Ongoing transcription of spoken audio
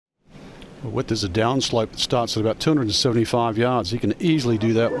What there's a downslope that starts at about 275 yards. He can easily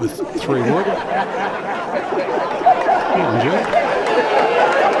do that with 3 wood. Come on, Joe.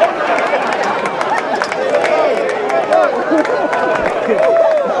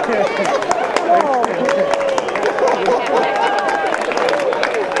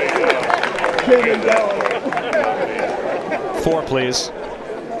 Four, please.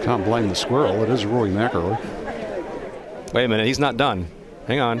 Can't blame the squirrel. It is Rory McIlroy. Wait a minute, he's not done.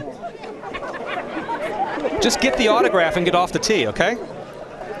 Hang on. Just get the autograph and get off the tee, okay?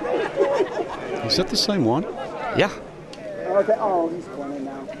 Is that the same one? Yeah. Okay. Oh, he's winning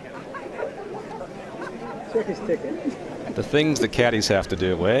now. Check his ticket. The things the caddies have to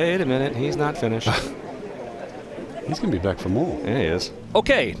do. Wait a minute, he's not finished. He's going to be back for more. Yeah, he is.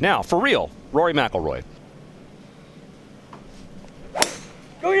 Okay, now, for real, Rory McIlroy.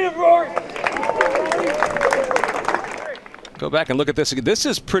 Go get him, Rory! Go back and look at this again. This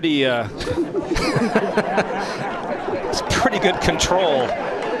is pretty, it's pretty good control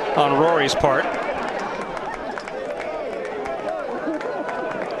on Rory's part.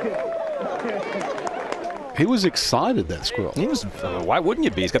 He was excited, that squirrel. He was. Why wouldn't you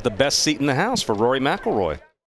be? He's got the best seat in the house for Rory McIlroy.